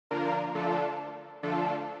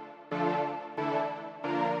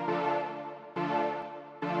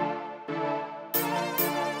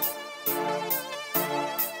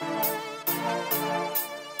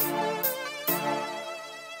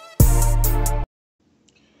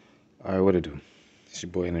Alright, what it do? It's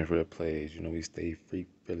your boy in there for the plays. You know, we stay free,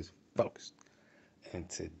 fearless, focused. And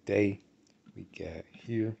today, we got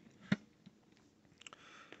here,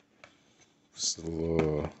 it's a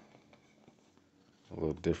little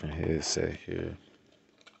different headset here.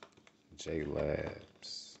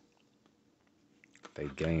 JLABs. They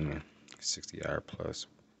gaming. 60R plus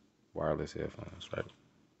wireless headphones, right?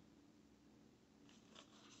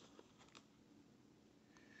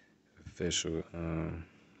 Official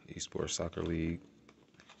esports soccer league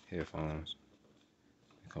headphones.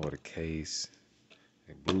 They come with a case,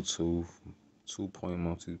 a Bluetooth, 2-point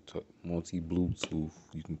multi Bluetooth.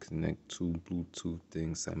 You can connect two Bluetooth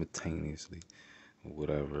things simultaneously.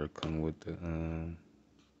 Whatever. Come with the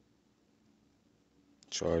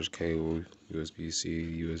charge cable,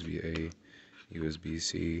 USB-C, USB-A,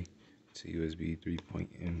 USB-C to USB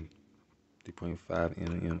 3.5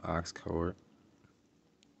 mm aux cord.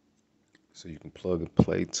 So you can plug and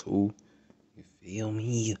play too. You feel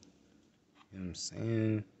me? You know what I'm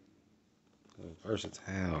saying?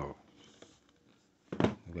 Versatile.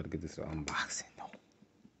 We gotta get this unboxing though.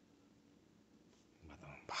 I'm about to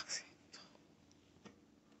unbox it.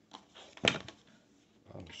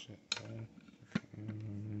 Oh shit, man.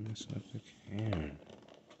 It's up the can.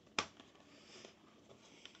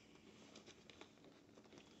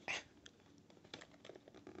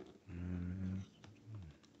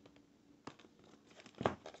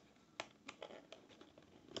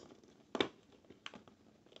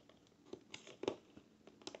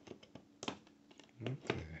 What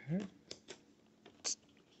the heck?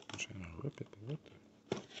 I'm trying to rip it, but what the?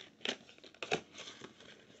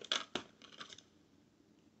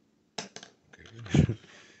 Okay.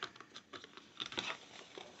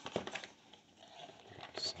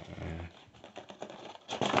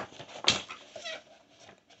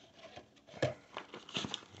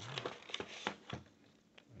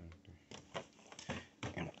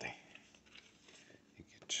 Empty. You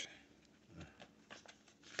get you.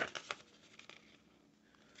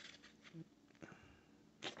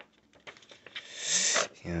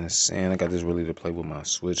 You know what I'm saying? I got this really to play with my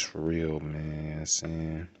Switch for real, man. You know what I'm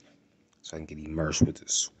saying? So I can get immersed with the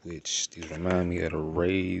Switch. These remind me of the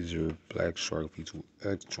Razer blackshark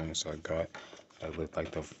V2X joints I got. I look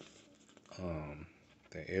like the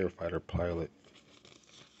Airfighter Pilot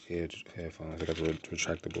headphones. I got the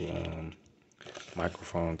retractable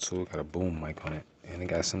microphone too. Got a boom mic on it, and it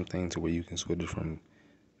got something to where you can switch it from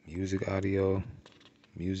music audio,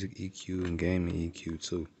 music EQ, and gaming EQ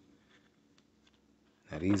too.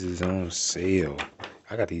 Now these is on sale.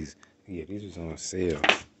 I got these. Yeah, these is on sale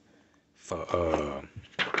for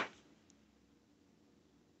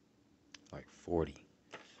like 40,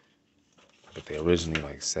 but they originally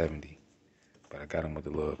like 70. But I got them with a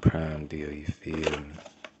little prime deal. You feel me?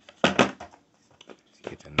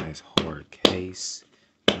 Get the nice hard case.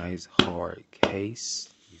 Nice hard case.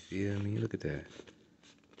 You feel me? Look at that.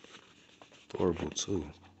 Adorable too. Look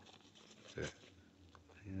at that.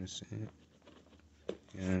 You know what I'm saying?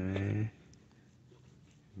 You know what I mean?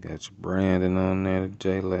 Got your branding on there, the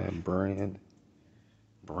JLAB brand.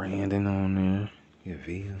 Branding on there. You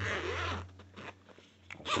feel me?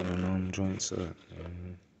 Opening them joints up.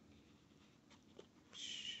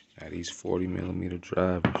 Now these 40mm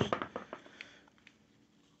drivers.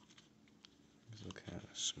 These look kind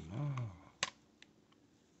of small.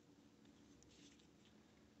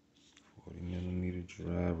 40mm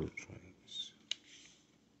driver joints.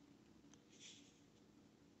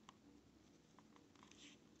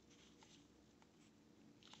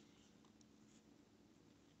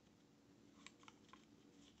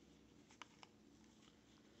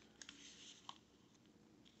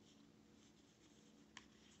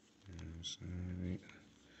 You know what I'm saying?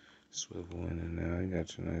 Swivel in and out. You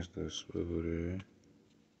got your nice little swivel there.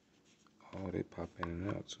 Oh, they pop in and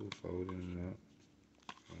out too, fold in and out.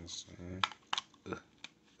 You know what I'm saying? Pop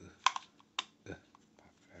it out.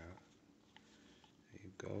 There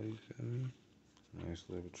you go, you feel me? Nice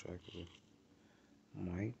little retractable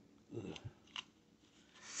mic.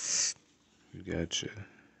 You got your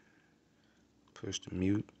push to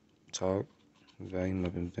mute, talk, volume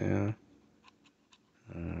up and down.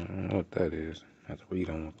 I don't know what that is. I have to read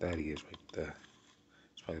on what that is right there.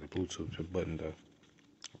 It's probably the Bluetooth button though.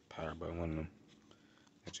 Power button, one of them.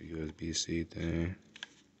 Got your USB-C thing.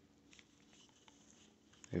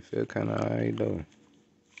 It feel kind of alright though.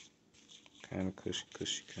 Kind of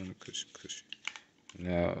cushy, kind of cushy.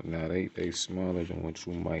 Now they smaller than what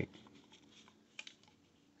you might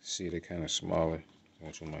see. They kind of smaller than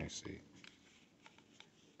what you might see.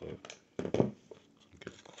 But get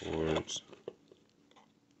the cords.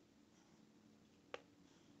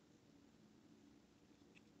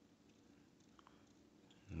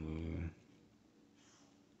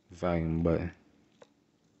 volume button.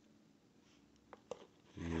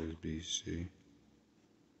 USB-C.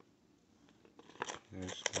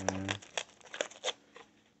 This one.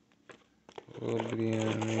 Little,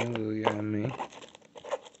 yeah, I mean.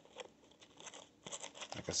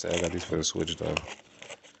 Like I said, I got these for the Switch though,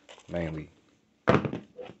 mainly.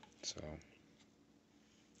 So,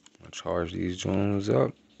 I'll charge these joints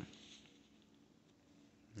up.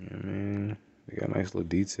 You know what I mean? They got a nice little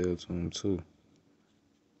detail to them too.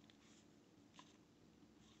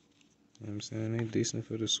 You know what I'm saying? They decent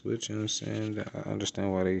for the Switch, you know what I'm saying? I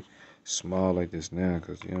understand why they small like this now,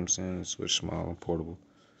 because, you know what I'm saying? The Switch small and portable.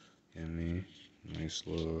 You know what I mean? Nice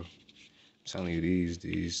little... I'm telling you,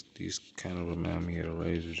 these kind of remind me of the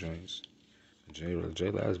Razer joints.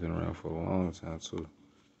 JLAB's been around for a long time, too.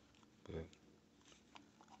 But, you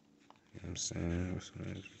know what I'm saying?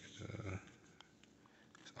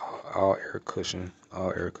 It's all air cushion.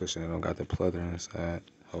 All air cushion. It don't got the pleather inside.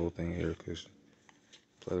 Whole thing air cushion.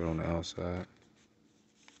 Pleather on the outside.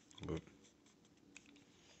 But,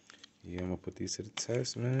 yeah, I'm gonna put these to the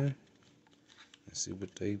test, man. And see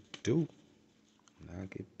what they do. And I'll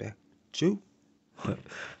get back to you.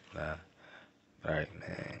 Nah. Alright,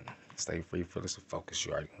 man. Stay free, focus.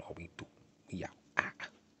 You already know what we do. We out.